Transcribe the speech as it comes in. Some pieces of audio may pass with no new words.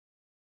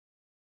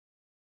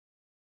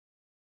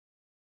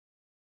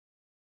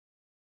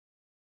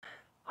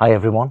Hi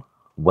everyone,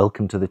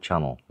 welcome to the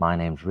channel. My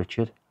name's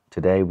Richard.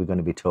 Today we're going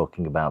to be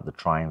talking about the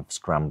Triumph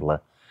Scrambler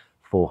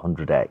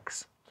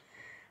 400X.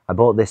 I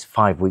bought this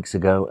 5 weeks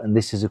ago and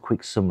this is a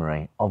quick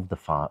summary of the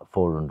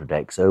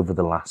 400X over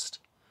the last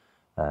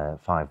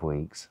 5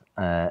 weeks.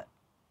 Done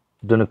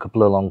a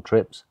couple of long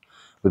trips,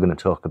 we're going to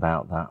talk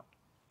about that.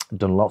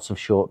 Done lots of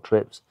short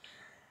trips,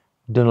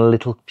 done a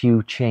little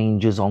few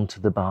changes onto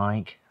the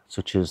bike,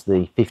 such as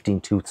the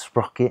 15-tooth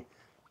sprocket,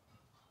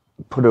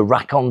 put a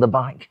rack on the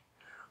bike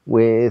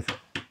with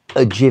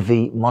a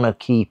Jivy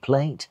monokey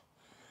plate,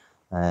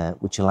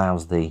 which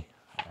allows the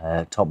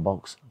top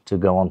box to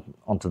go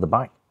onto the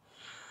bike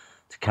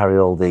to carry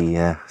all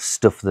the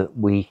stuff that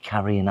we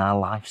carry in our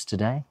lives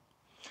today.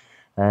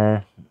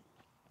 But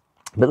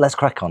let's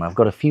crack on. I've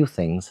got a few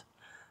things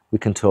we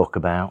can talk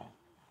about,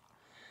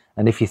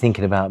 and if you're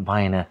thinking about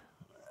buying a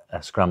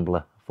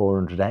Scrambler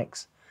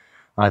 400X,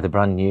 either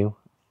brand new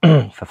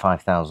for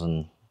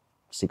 £5,600,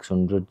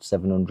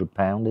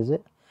 £700, is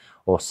it?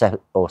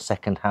 Or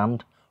second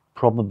hand,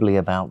 probably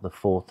about the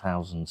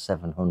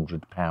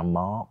 £4,700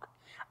 mark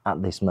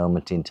at this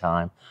moment in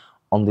time,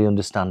 on the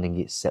understanding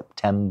it's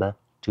September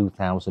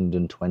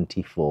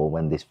 2024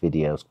 when this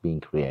video's being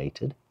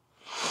created.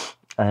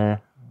 Let's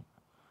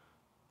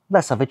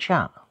have a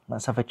chat.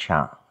 Let's have a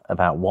chat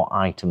about what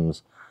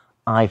items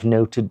I've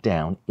noted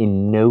down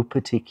in no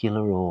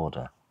particular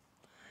order.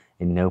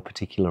 In no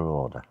particular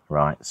order,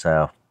 right?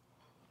 So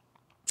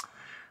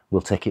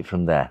we'll take it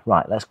from there.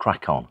 Right, let's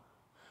crack on.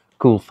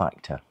 Cool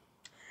factor.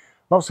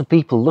 Lots of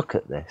people look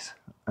at this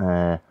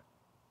and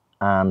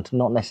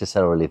not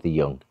necessarily the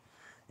young.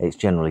 It's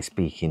generally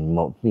speaking,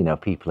 more, you know,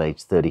 people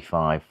aged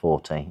 35,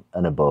 40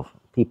 and above.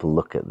 People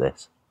look at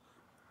this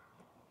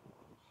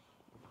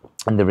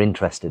and they're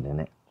interested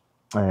in it.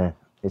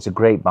 It's a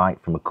great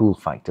bike from a cool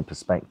factor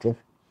perspective.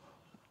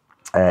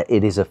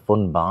 It is a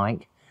fun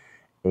bike.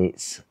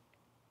 Because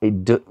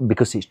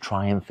it's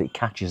Triumph, it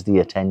catches the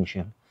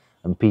attention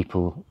and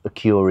people are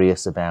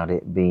curious about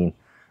it being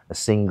a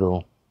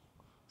single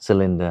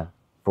cylinder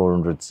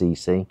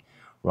 400cc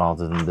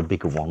rather than the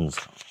bigger ones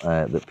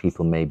that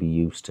people may be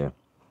used to.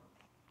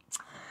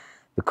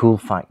 The cool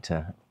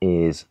factor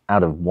is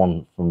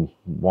from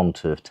 1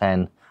 to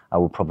 10, I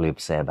would probably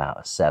say about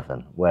a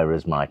 7,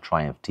 whereas my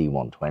Triumph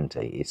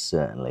T120 is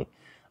certainly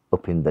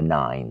up in the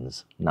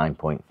 9s,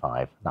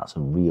 9.5. That's a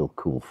real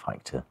cool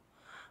factor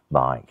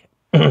bike.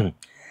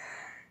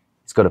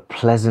 It's got a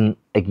pleasant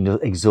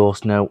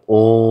exhaust note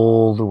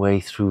all the way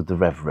through the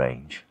rev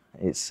range.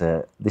 It's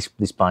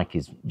this bike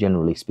is,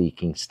 generally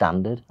speaking,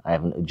 standard. I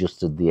haven't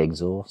adjusted the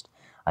exhaust.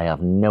 I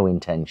have no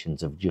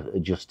intentions of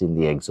adjusting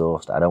the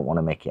exhaust. I don't want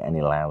to make it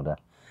any louder.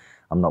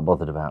 I'm not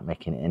bothered about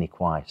making it any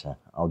quieter.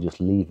 I'll just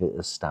leave it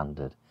as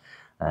standard.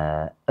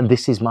 And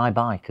this is my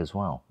bike as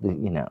well.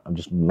 You know, I'm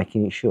just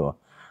making it sure.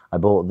 I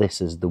bought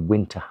this as the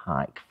winter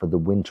hike for the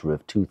winter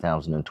of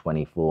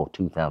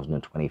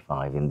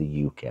 2024-2025 in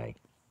the UK.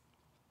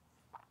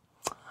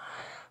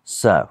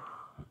 So,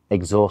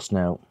 exhaust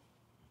note,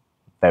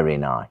 very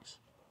nice.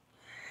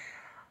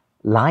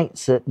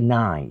 Lights at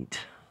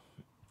night,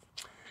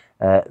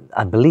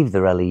 I believe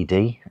they're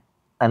LED,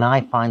 and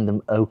I find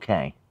them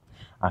okay.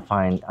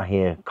 I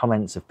hear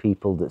comments of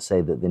people that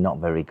say that they're not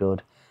very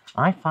good.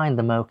 I find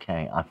them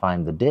okay. I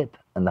find the dip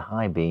and the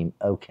high beam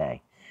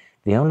okay.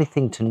 The only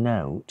thing to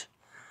note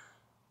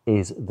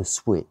is the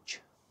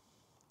switch.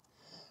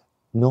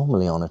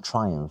 Normally on a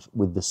Triumph,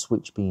 with the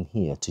switch being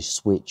here to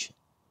switch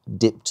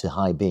dip to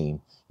high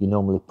beam, you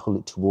normally pull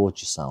it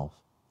towards yourself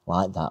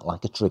like that,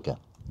 like a trigger.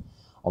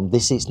 On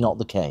this, it's not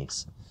the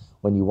case.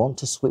 When you want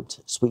to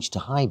switch to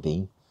high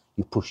beam,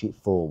 you push it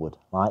forward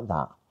like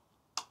that.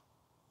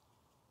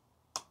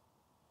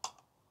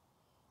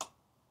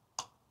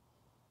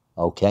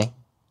 Okay.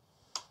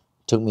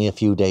 Took me a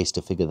few days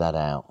to figure that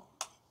out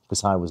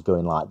because I was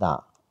going like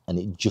that and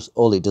it just,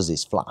 all it does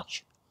is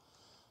flash.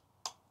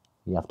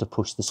 You have to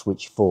push the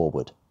switch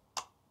forward.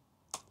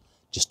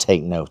 Just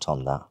take note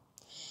on that.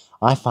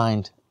 I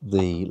find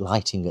the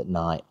lighting at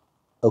night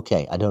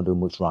okay. I don't do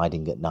much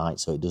riding at night,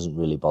 so it doesn't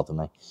really bother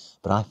me,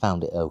 but I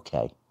found it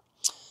okay.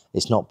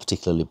 It's not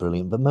particularly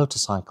brilliant, but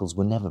motorcycles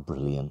were never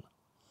brilliant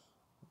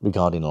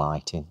regarding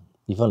lighting.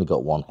 You've only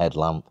got one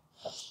headlamp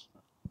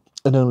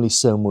and only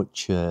so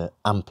much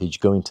ampage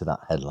going to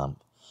that headlamp.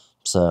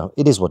 So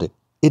it is what it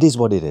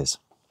is.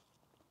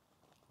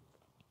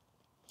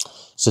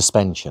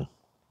 Suspension.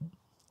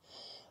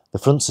 The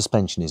front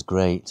suspension is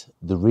great.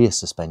 The rear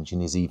suspension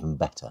is even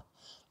better.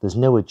 There's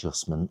no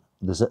adjustment.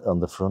 On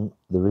the front.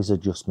 There is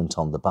adjustment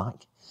on the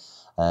back.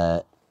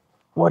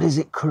 What is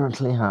it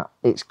currently at?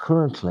 It's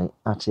currently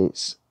at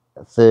its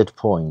third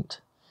point.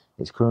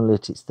 It's currently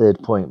at its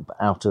third point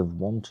out of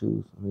 1,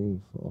 2,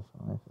 3, 4,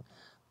 5,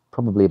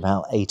 probably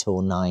about 8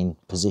 or 9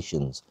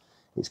 positions.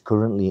 It's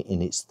currently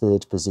in its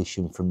third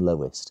position from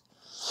lowest.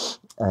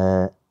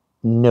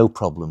 No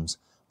problems.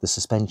 The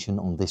suspension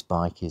on this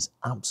bike is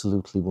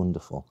absolutely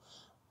wonderful.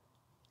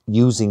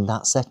 Using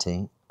that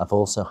setting, I've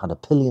also had a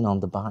pillion on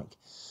the back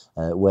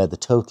where the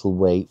total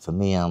weight for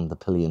me and the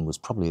pillion was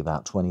probably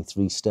about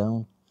 23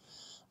 stone.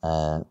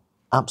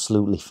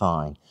 absolutely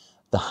fine.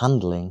 The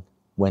handling,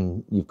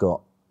 when you've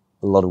got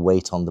a lot of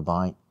weight on the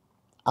bike,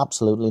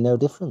 absolutely no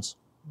difference.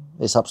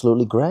 It's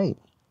absolutely great.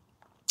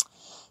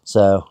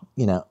 So,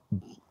 you know,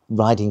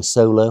 riding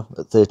solo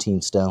at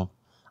 13 stone,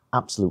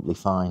 absolutely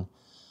fine.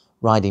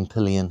 Riding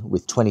pillion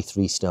with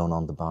 23 stone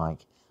on the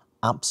bike,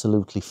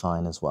 absolutely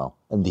fine as well.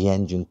 And the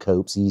engine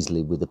copes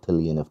easily with a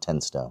pillion of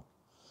 10 stone.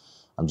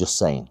 I'm just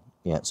saying.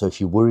 Yeah, so if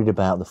you're worried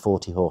about the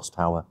 40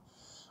 horsepower,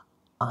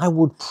 I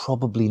would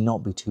probably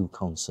not be too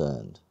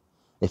concerned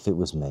if it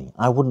was me.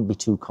 I wouldn't be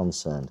too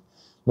concerned.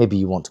 Maybe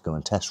you want to go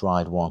and test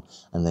ride one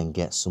and then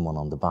get someone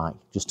on the bike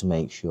just to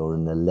make sure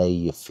and allay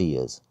your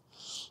fears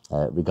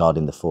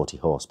regarding the 40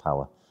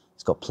 horsepower.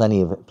 It's got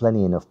plenty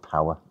enough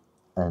power,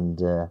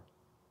 and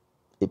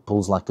it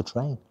pulls like a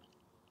train.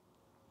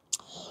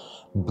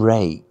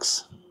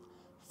 Brakes.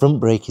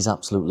 Front brake is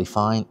absolutely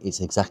fine.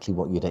 It's exactly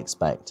what you'd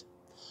expect.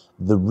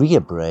 The rear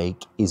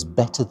brake is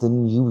better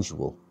than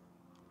usual.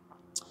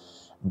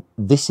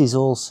 This is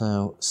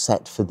also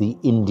set for the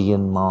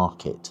Indian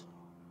market.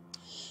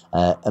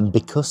 And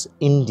because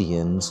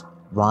Indians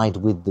ride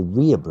with the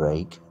rear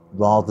brake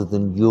rather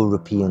than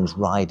Europeans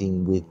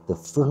riding with the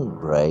front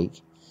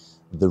brake,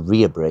 the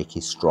rear brake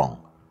is strong.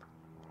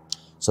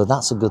 So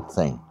that's a good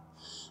thing.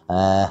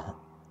 The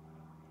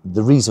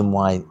reason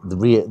why the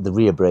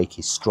rear brake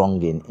is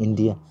strong in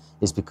India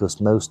is because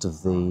most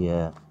of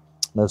the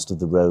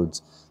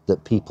roads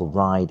that people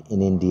ride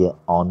in India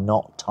are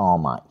not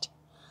tarmacked,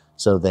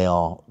 so they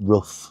are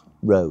rough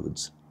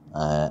roads,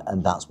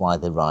 and that's why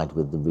they ride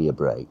with the rear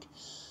brake.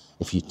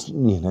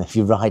 If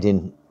you're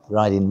riding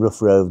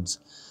rough roads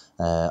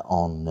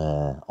on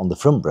the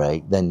front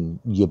brake, then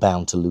you're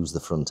bound to lose the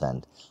front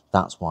end.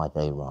 That's why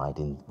they ride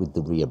with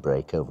the rear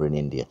brake over in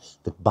India.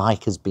 The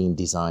bike has been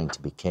designed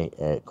to be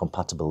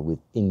compatible with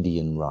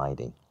Indian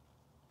riding.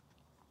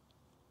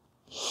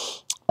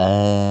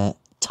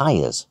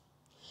 Tyres.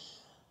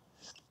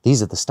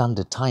 These are the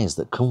standard tyres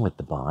that come with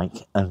the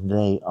bike, and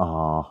they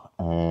are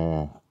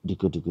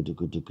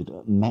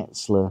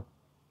Metzler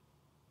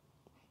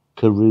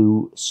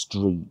Carew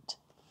Street.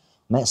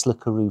 Metzler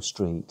Carew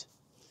Street.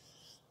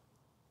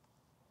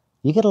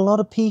 You get a lot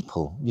of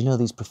people, you know,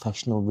 these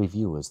professional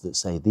reviewers that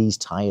say these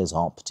tyres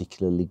aren't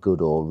particularly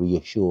good or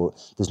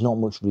there's not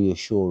much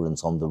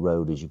reassurance on the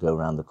road as you go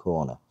around the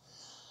corner.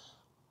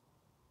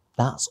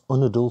 That's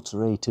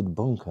unadulterated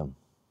bunkum.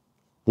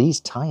 These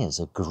tyres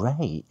are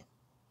great.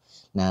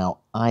 Now,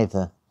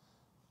 either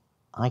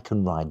I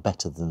can ride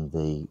better than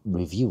the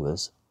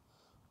reviewers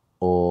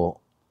or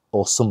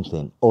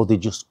something, or they're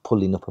just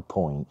pulling up a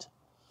point.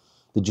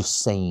 They're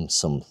just saying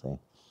something.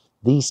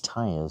 These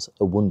tyres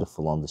are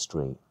wonderful on the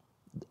street.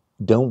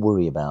 Don't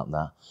worry about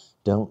that.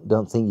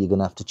 Don't think you're going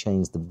to have to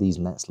change these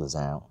Metzlers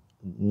out.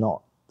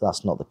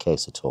 That's not the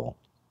case at all.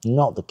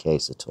 Not the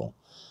case at all.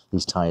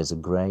 These tyres are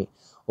great.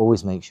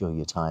 Always make sure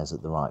your tyres are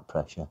at the right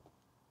pressure,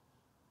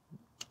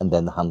 and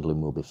then the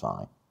handling will be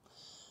fine.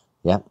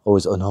 Yeah,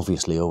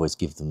 obviously always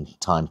give them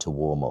time to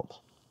warm up.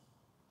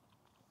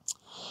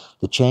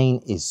 The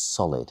chain is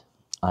solid.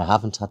 I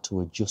haven't had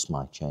to adjust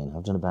my chain.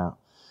 I've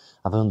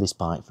owned this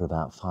bike for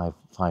about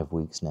five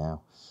weeks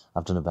now.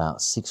 I've done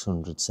about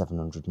 600,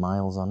 700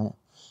 miles on it.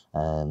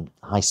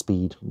 High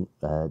speed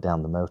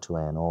down the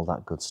motorway and all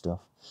that good stuff.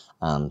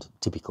 And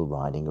typical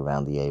riding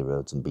around the A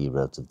roads and B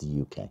roads of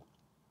the UK.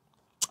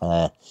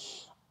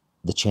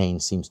 The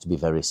chain seems to be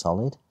very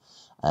solid.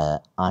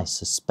 I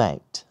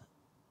suspect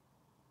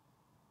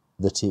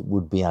that it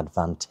would be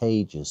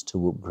advantageous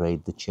to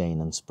upgrade the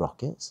chain and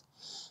sprockets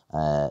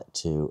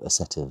to a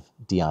set of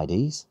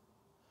DIDs.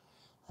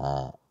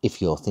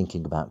 If you're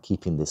thinking about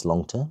keeping this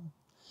long term,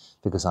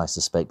 because I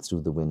suspect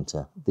through the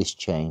winter, this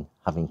chain,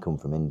 having come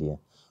from India,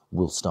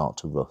 will start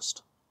to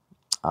rust.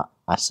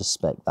 I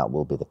suspect that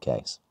will be the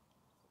case.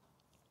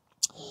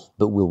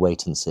 But we'll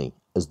wait and see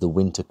as the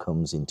winter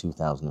comes in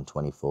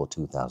 2024,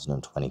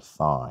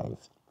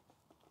 2025.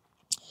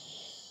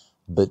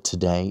 But to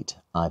date,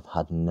 I've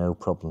had no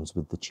problems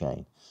with the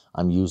chain.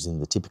 I'm using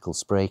the typical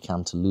spray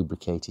can to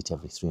lubricate it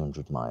every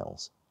 300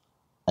 miles,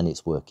 and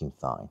it's working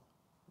fine.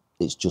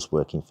 It's just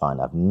working fine.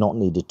 I've not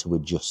needed to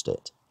adjust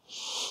it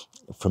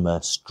from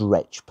a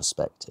stretch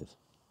perspective.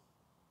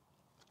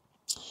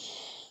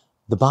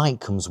 The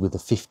bike comes with a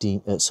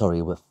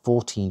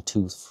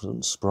 14-tooth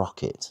front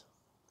sprocket.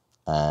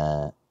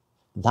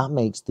 That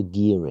makes the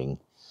gearing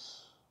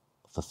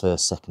for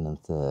first, second and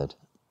third,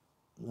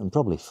 and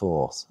probably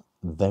fourth,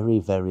 very,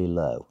 very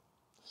low.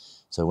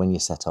 So when you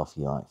set off,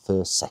 you're like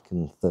first,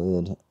 second,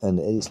 third, and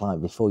it's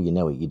like before you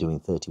know it, you're doing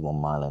 31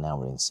 mile an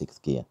hour in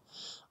sixth gear.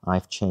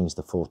 I've changed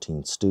the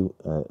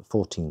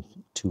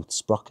 14-tooth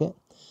sprocket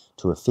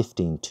to a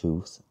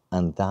 15-tooth,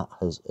 and that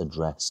has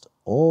addressed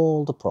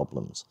all the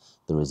problems.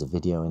 There is a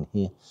video in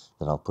here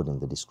that I'll put in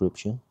the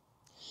description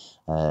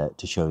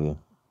to show you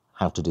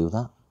how to do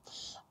that.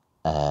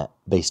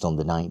 Based on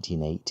the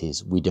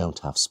 1980s, we don't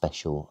have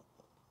special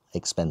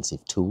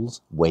expensive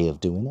tools, way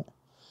of doing it.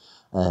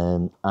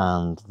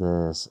 And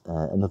there's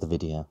another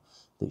video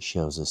that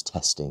shows us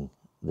testing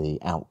the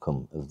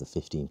outcome of the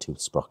 15-tooth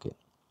sprocket.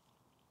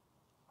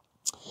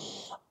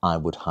 I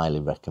would highly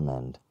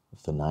recommend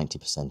for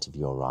 90% of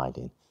your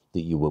riding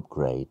that you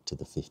upgrade to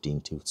the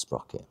 15-tooth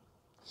sprocket.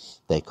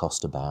 They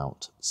cost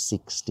about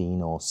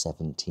 £16 or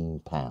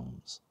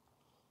 £17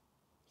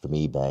 from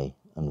eBay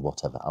and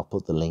whatever. I'll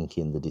put the link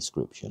in the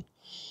description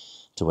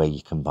to where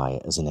you can buy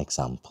it as an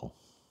example.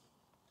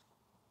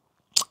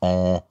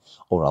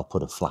 Or I'll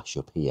put a flash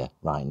up here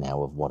right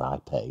now of what I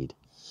paid,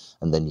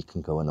 and then you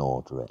can go and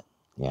order it.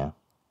 Yeah.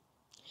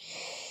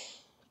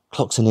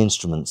 Clocks and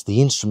instruments.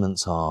 The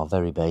instruments are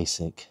very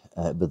basic,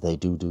 but they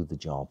do the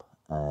job.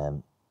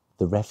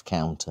 The ref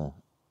counter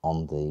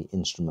on the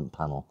instrument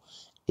panel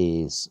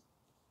is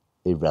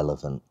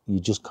irrelevant. You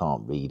just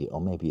can't read it, or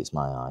maybe it's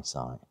my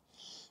eyesight.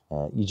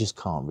 You just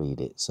can't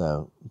read it.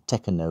 So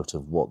take a note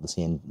of what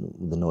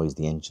the noise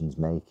the engine's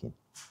making,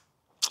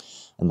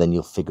 and then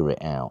you'll figure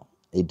it out.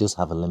 It does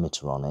have a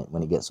limiter on it.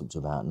 When it gets up to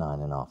about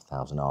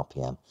 9,500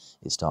 RPM,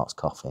 it starts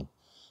coughing.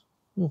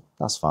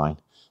 That's fine,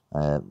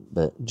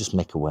 but just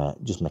make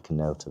a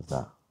note of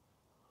that.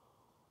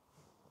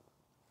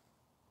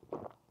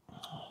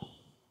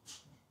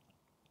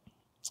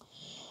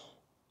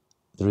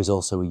 There is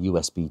also a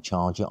USB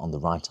charger on the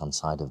right-hand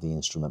side of the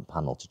instrument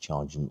panel to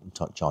charge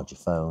your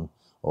phone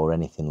or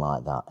anything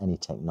like that. Any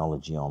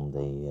technology on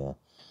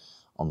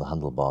the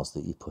handlebars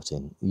that you put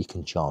in, you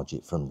can charge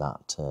it from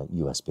that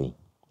USB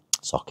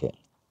socket.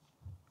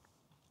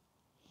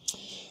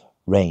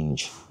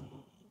 Range.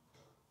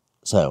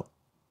 So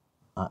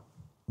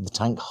the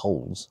tank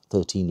holds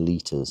 13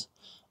 litres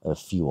of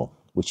fuel,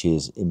 which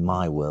is, in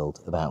my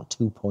world, about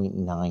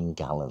 2.9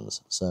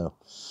 gallons. So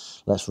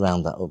let's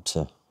round that up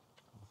to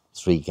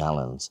 3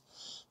 gallons.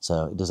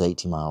 So it does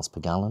 80 miles per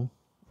gallon.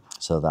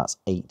 So that's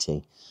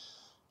 80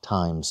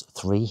 times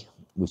 3,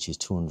 which is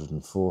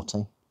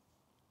 240,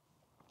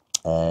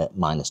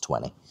 minus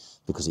 20,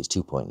 because it's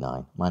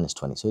 2.9, minus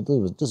 20. So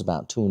it does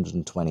about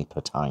 220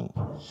 per tank,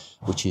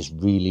 which is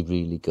really,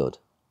 really good.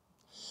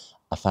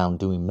 I found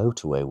doing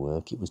motorway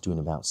work, it was doing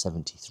about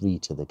 73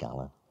 to the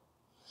gallon.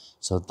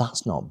 So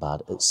that's not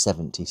bad at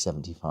 70,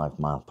 75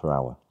 miles per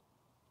hour.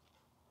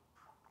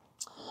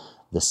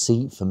 The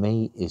seat for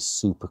me is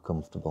super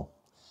comfortable.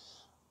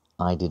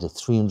 I did a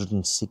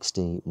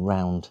 360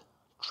 round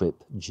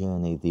trip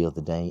journey the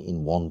other day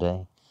in one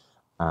day,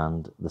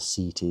 and the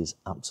seat is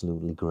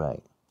absolutely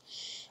great.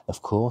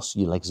 Of course,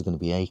 your legs are going to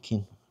be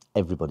aching.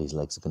 Everybody's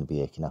legs are going to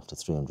be aching after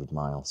 300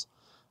 miles.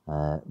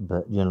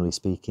 But generally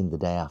speaking, the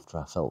day after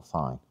I felt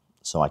fine.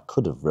 So I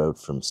could have rode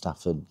from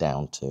Stafford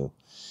down to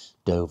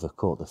Dover,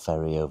 caught the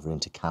ferry over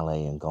into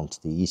Calais and gone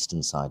to the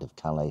eastern side of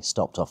Calais,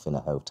 stopped off in a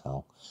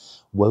hotel,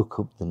 woke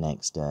up the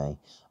next day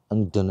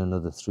and done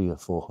another 300 or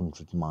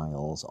 400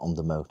 miles on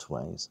the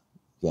motorways.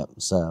 Yep,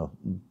 so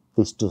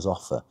this does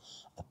offer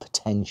a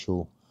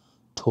potential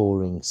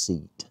touring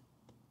seat.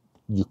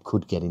 You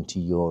could get into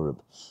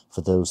Europe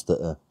for those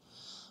that are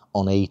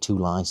on A2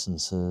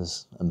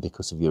 licenses, and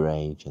because of your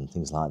age and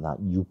things like that,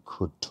 you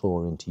could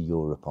tour into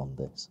Europe on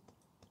this.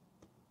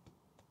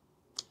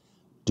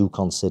 Do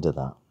consider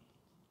that.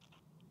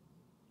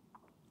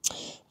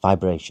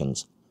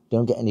 Vibrations.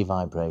 Don't get any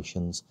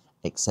vibrations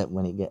except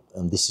when it gets,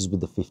 and this is with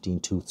the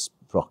 15-tooth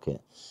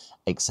sprocket,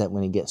 except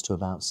when it gets to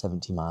about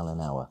 70 mile an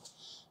hour.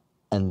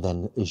 And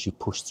then as you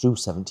push through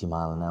 70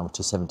 mile an hour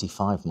to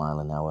 75 mile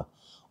an hour,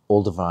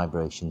 all the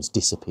vibrations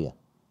disappear.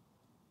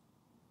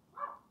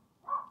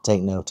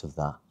 Take note of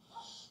that.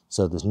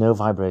 So there's no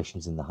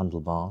vibrations in the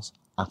handlebars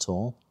at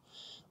all.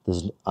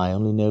 I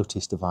only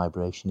noticed a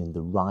vibration in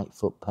the right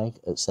foot peg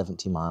at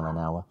 70 mile an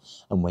hour,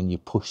 and when you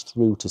push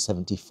through to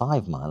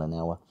 75 mile an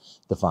hour,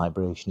 the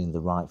vibration in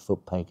the right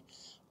foot peg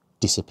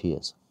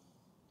disappears.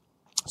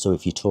 So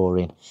if you're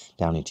touring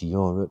down into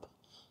Europe,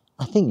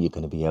 I think you're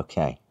going to be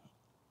okay.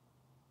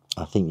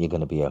 I think you're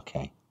going to be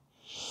okay.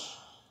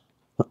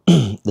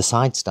 The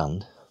side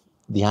stand,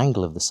 the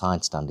angle of the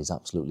side stand is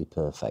absolutely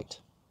perfect.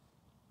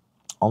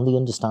 On the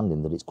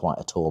understanding that it's quite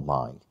a tall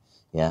bike.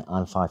 Yeah,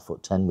 I'm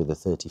 5'10" with a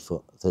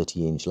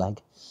 30-inch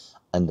leg,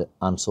 and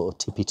I'm sort of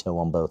tippy-toe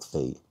on both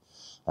feet,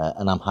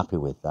 and I'm happy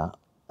with that.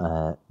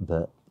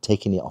 But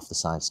taking it off the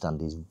side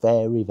stand is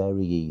very,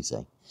 very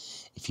easy.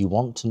 If you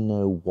want to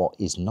know what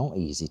is not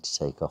easy to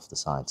take off the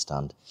side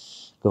stand,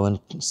 go and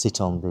sit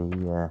on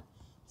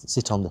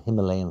the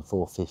Himalayan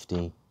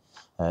 450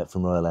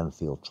 from Royal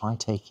Enfield. Try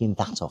taking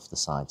that off the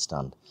side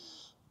stand.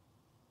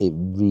 It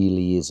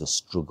really is a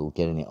struggle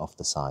getting it off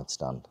the side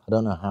stand. I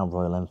don't know how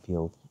Royal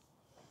Enfield,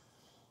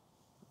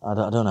 I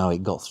don't know how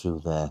it got through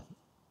their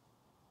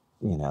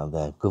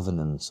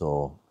governance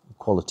or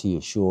quality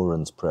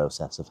assurance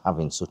process of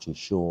having such a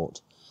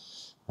short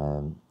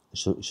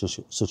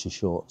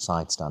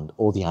side stand,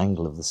 or the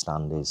angle of the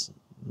stand is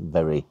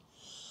very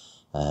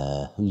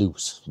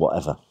loose,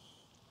 whatever.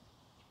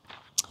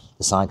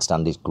 The side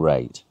stand is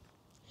great.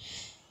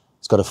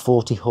 It's got a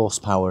 40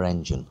 horsepower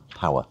engine,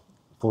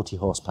 40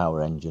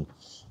 horsepower engine.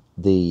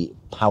 The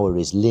power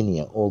is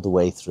linear all the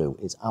way through.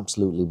 It's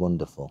absolutely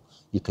wonderful.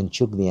 You can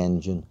chug the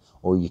engine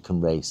or you can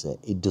race it.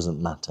 It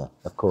doesn't matter.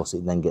 Of course,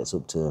 it then gets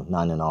up to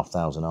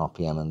 9,500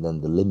 RPM and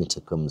then the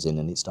limiter comes in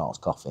and it starts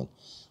coughing.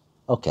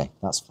 Okay,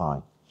 that's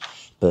fine.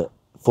 But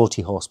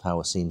 40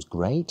 horsepower seems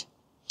great.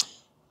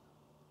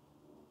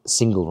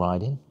 Single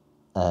riding,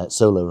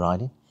 solo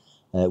riding,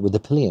 with a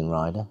pillion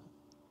rider,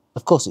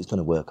 of course it's going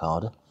to work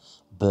harder,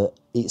 but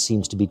it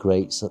seems to be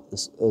great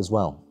as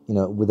well. You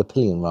know, with a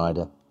pillion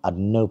rider, I had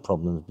no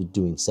problems with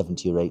doing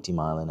 70 or 80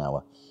 mile an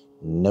hour.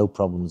 No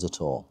problems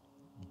at all.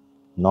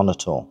 None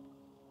at all.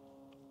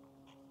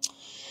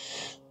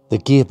 The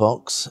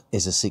gearbox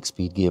is a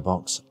 6-speed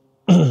gearbox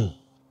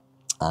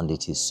and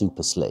it is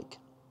super slick.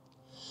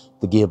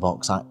 The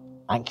gearbox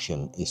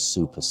action is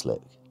super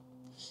slick.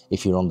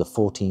 If you're on the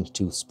 14th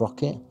tooth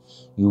sprocket,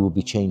 you will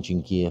be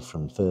changing gear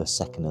from first,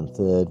 second and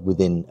third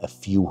within a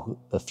few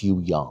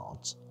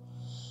yards.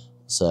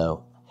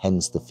 So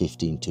hence the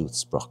 15 tooth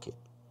sprocket.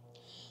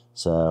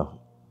 So,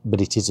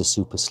 but it is a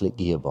super slick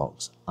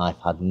gearbox. I've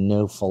had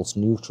no false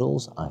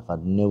neutrals. I've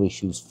had no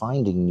issues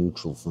finding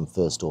neutral from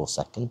first or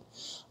second.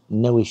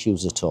 No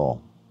issues at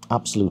all.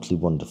 Absolutely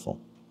wonderful.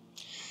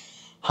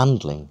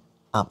 Handling,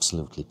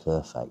 absolutely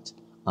perfect.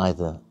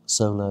 Either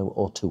solo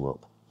or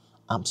 2-up.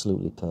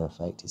 Absolutely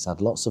perfect. It's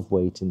had lots of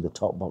weight in the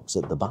top box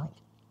at the back.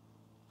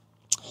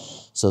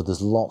 So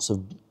there's lots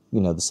of,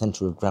 you know, the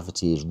centre of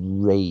gravity is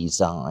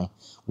raised high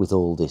with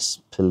all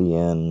this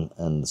pillion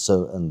and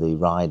the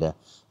rider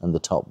and the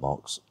top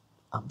box.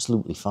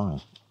 Absolutely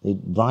fine. It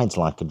rides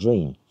like a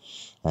dream.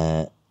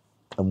 And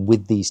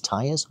with these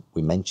tyres,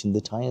 we mentioned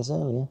the tyres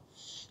earlier,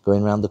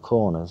 going around the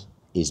corners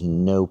is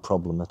no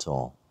problem at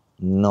all.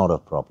 Not a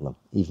problem,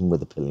 even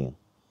with a pillion.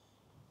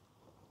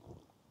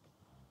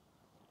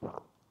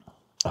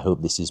 I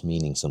hope this is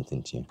meaning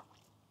something to you.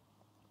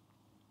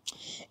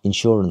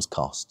 Insurance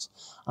costs.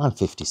 I'm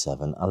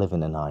 57. I live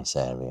in a nice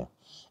area.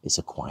 It's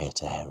a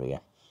quiet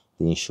area.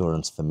 The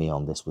insurance for me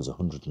on this was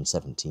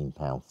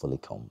 £117 fully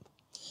comp,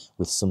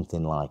 with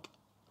something like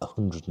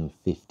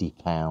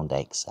 £150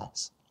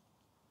 excess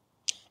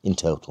in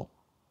total.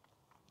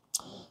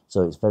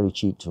 So it's very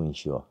cheap to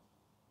insure.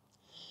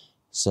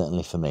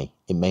 Certainly for me.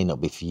 It may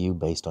not be for you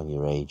based on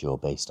your age or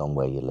based on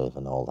where you live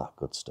and all that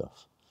good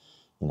stuff.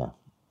 You know.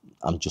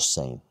 I'm just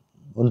saying,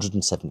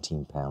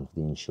 £117 for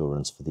the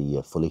insurance for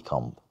the fully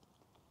comp.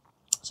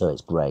 So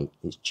it's great,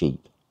 it's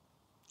cheap.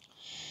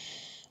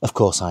 Of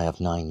course, I have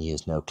 9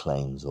 years no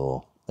claims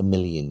or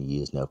 1,000,000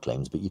 years no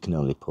claims, but you can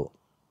only put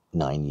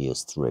 9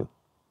 years through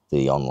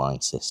the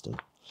online system.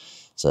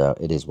 So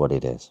it is what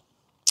it is.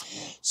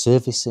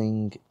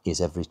 Servicing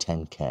is every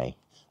 10k.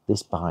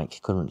 This bike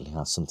currently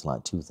has something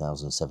like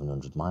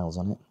 2,700 miles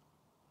on it.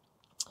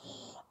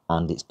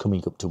 And it's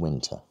coming up to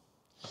winter.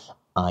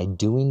 I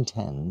do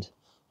intend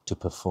to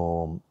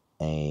perform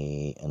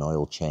an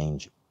oil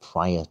change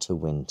prior to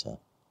winter.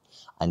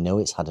 I know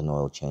it's had an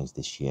oil change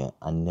this year.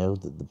 I know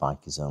that the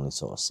bike is only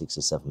sort of 6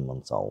 or 7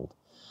 months old,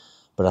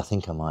 but I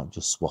think I might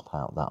just swap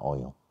out that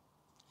oil.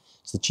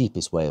 It's the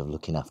cheapest way of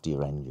looking after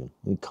your engine.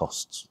 It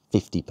costs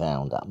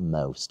 £50 at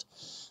most.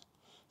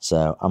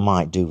 So I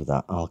might do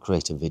that. I'll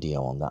create a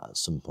video on that at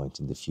some point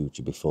in the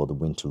future before the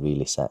winter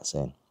really sets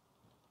in.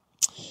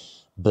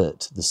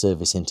 But the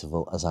service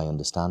interval, as I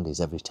understand,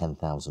 is every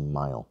 10,000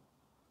 mile.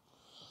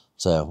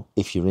 So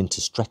if you're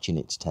into stretching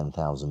it to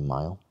 10,000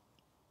 mile,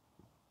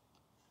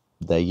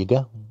 there you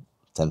go,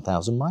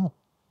 10,000 mile.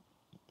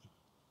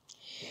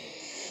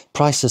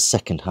 Price as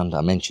second hand,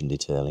 I mentioned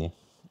it earlier.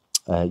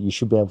 You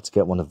should be able to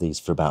get one of these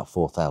for about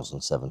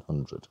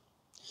 4,700,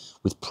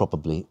 with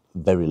probably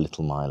very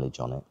little mileage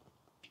on it.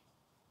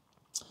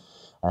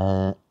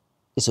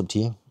 It's up to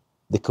you.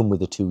 They come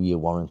with a 2-year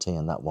warranty,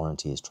 and that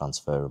warranty is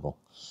transferable.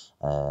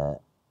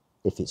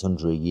 If it's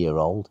under a year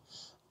old,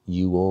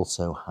 you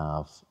also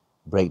have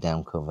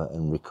breakdown cover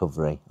and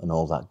recovery and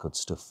all that good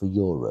stuff for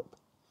Europe.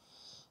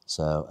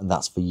 So, and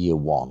that's for year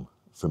 1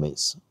 from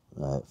its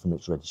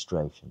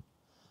registration.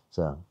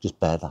 So just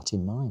bear that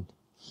in mind.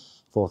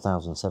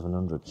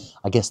 4,700.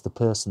 I guess the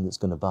person that's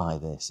going to buy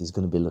this is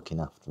going to be looking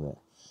after it.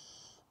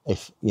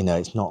 If, you know,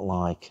 it's not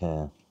like,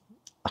 I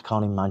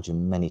can't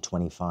imagine many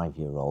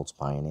 25-year-olds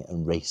buying it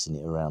and racing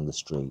it around the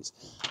streets.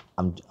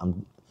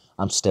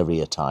 I'm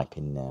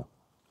stereotyping now.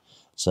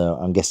 So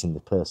I'm guessing the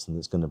person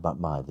that's going to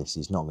buy this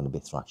is not going to be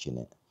thrashing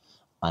it.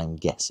 I'm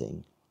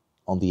guessing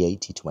on the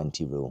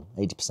 80-20 rule,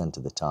 80%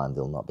 of the time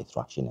they'll not be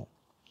thrashing it.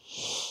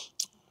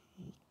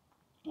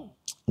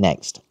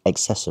 Next,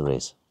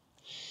 accessories.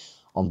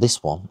 On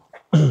this one,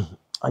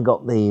 I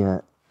got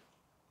the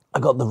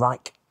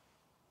rack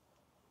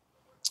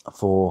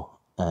for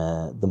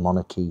the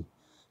Monarchy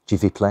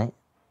Jiffy plate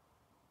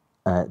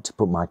to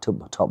put my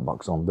top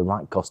box on. The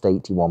rack cost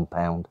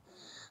 £81.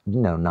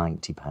 No,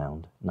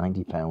 £90.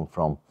 £90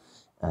 from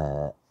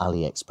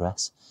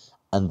AliExpress,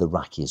 and the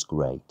rack is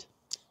great.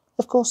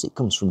 Of course, it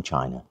comes from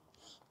China,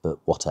 but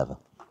whatever.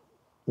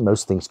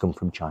 Most things come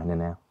from China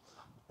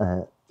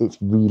now. It's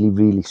really,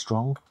 really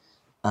strong,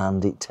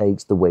 and it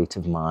takes the weight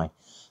of my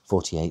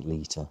 48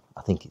 litre,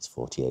 I think it's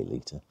 48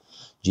 litre,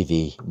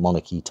 Jiffy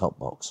Monarchy top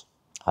box.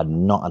 I've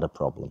not had a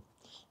problem.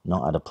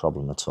 Not had a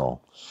problem at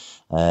all.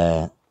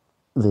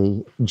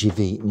 The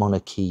Jiffy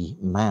Monarchy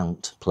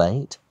mount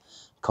plate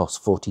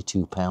costs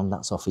 £42.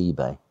 That's off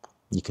eBay.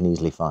 You can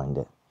easily find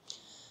it.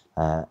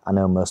 I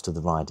know most of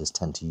the riders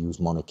tend to use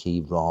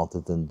monokey rather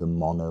than the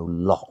mono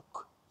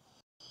lock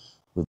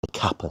with the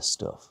Kappa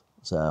stuff.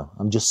 So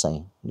I'm just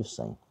saying.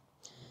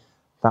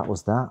 That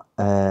was that.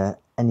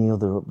 Any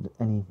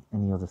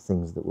other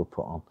things that were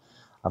put on?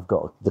 I've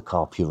got the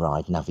Car Pure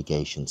Ride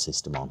navigation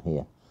system on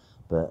here,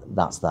 but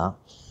that's that.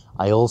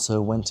 I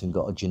also went and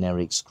got a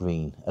generic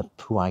screen, a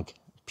Puig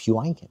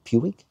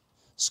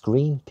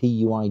screen,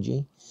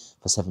 Puig,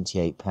 for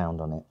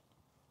 £78 on it,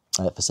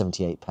 for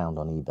 £78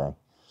 on eBay.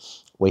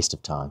 Waste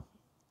of time.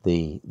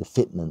 The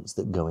fitments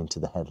that go into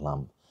the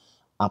headlamp,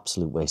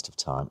 absolute waste of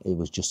time. It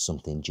was just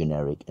something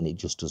generic and it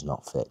just does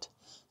not fit.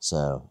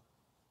 So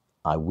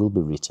I will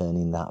be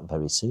returning that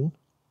very soon.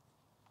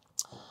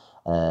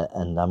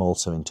 And I'm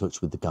also in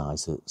touch with the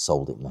guys that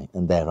sold it, mate,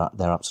 and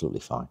they're absolutely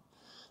fine.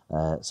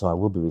 So I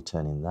will be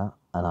returning that,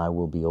 and I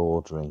will be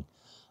ordering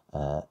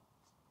a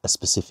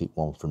specific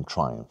one from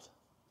Triumph,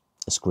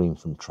 a screen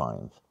from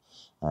Triumph.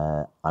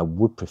 I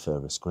would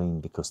prefer a screen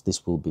because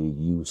this will be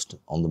used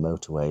on the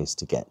motorways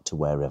to get to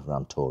wherever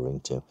I'm touring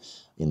to,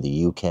 in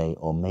the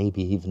UK or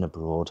maybe even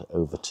abroad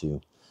over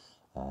to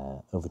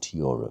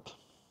Europe.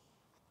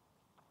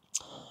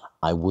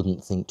 I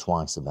wouldn't think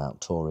twice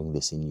about touring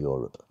this in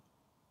Europe,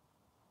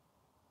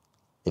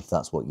 if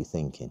that's what you're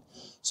thinking.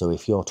 So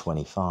if you're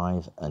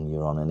 25 and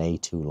you're on an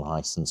A2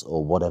 license,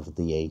 or whatever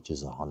the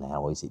ages are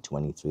now, is it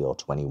 23 or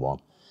 21?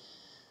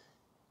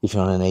 If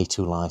you're on an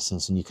A2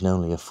 license and you can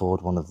only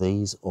afford one of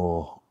these,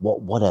 or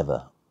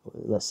whatever,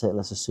 let's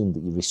assume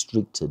that you're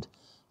restricted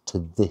to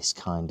this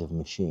kind of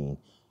machine,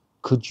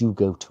 could you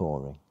go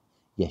touring?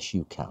 Yes,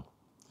 you can.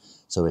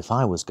 So if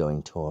I was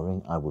going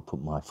touring, I would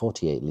put my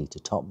 48-litre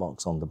top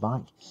box on the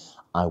bike.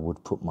 I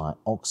would put my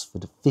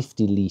Oxford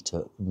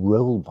 50-litre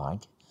roll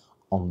bag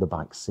on the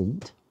back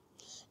seat,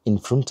 in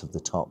front of the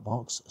top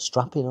box,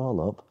 strap it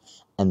all up,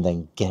 and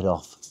then get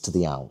off to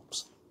the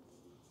Alps.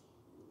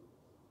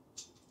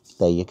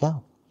 There you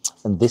go.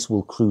 And this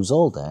will cruise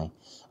all day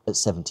at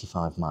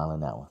 75 miles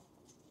an hour.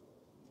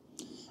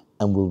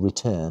 And will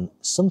return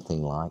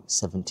something like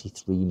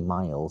 73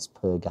 miles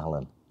per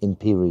gallon,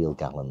 imperial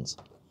gallons.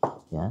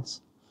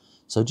 Yes?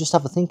 So just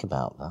have a think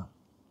about that.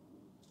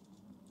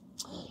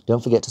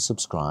 Don't forget to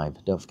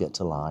subscribe. Don't forget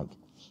to like.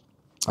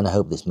 And I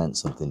hope this meant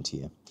something to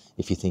you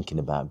if you're thinking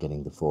about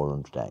getting the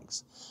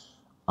 400X.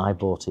 I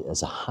bought it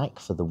as a hack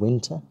for the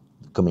winter,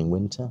 the coming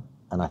winter,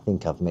 and I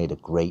think I've made a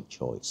great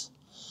choice.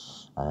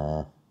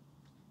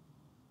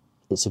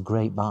 It's a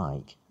great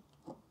bike.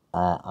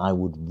 I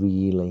would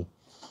really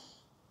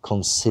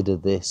consider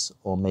this,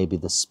 or maybe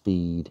the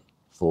Speed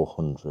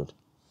 400.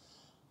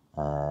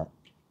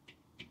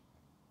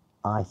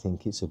 I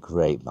think it's a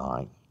great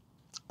bike,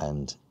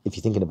 and if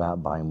you're thinking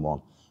about buying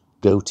one,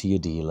 go to your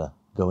dealer,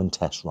 go and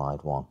test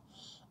ride one,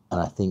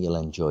 and I think you'll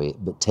enjoy it.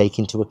 But take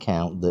into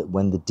account that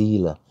when the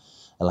dealer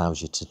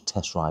allows you to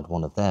test ride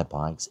one of their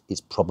bikes,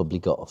 it's probably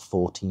got a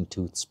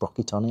 14-tooth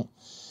sprocket on it,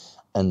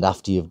 and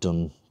after you've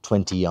done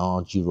 20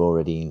 yards, you're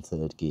already in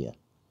third gear.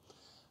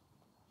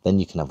 Then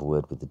you can have a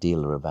word with the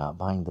dealer about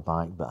buying the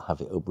bike, but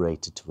have it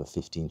uprated to a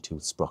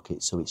 15-tooth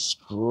sprocket so it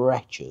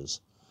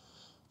stretches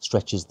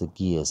the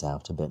gears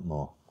out a bit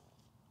more.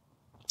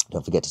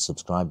 Don't forget to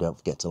subscribe, don't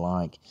forget to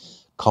like.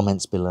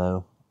 Comments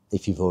below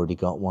if you've already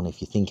got one,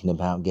 if you're thinking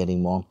about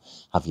getting one.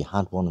 Have you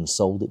had one and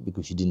sold it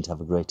because you didn't have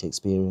a great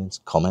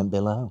experience? Comment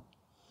below.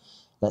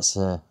 Let's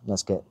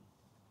get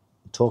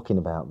talking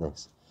about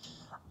this.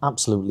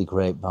 Absolutely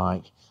great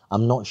bike.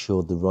 I'm not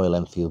sure the Royal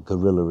Enfield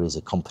Gorilla is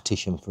a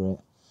competition for it.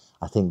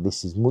 I think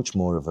this is much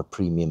more of a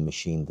premium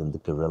machine than the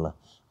Gorilla,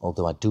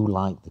 although I do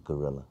like the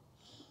Gorilla.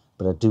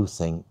 But I do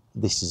think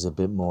this is a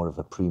bit more of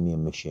a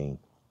premium machine.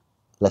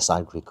 Less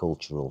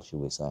agricultural, shall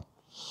we say.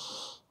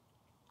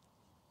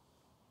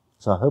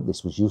 So I hope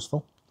this was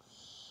useful.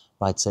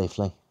 Ride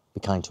safely, be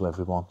kind to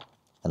everyone,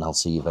 and I'll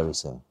see you very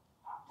soon.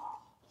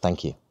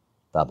 Thank you.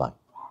 Bye-bye.